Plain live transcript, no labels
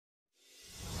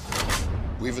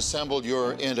We've assembled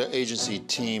your interagency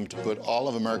team to put all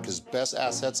of America's best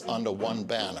assets under one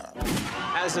banner.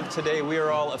 As of today, we are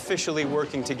all officially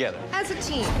working together. As a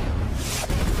team.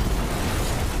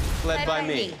 Led by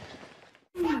me.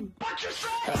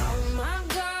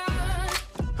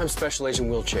 I'm Special Agent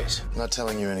Will Chase. I'm not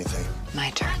telling you anything. My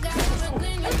turn.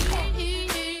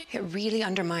 It really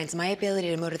undermines my ability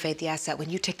to motivate the asset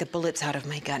when you take the bullets out of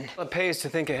my gun. It pays to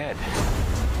think ahead.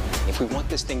 If we want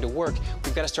this thing to work,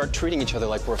 we've got to start treating each other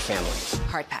like we're a family.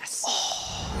 Hard pass.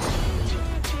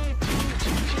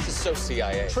 This is so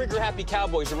CIA. Trigger-happy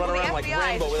cowboys who run around like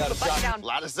Rambo without a shotgun. A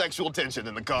lot of sexual tension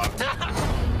in the car.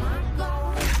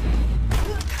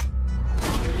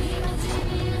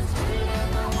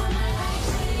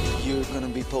 You're gonna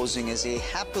be posing as a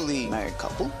happily married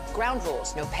couple. Ground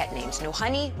rules, no pet names, no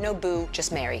honey, no boo,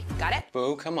 just Mary. Got it?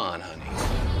 Boo, come on, honey.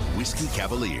 Whiskey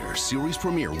Cavalier, series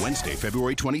premiere Wednesday,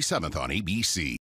 February 27th on ABC.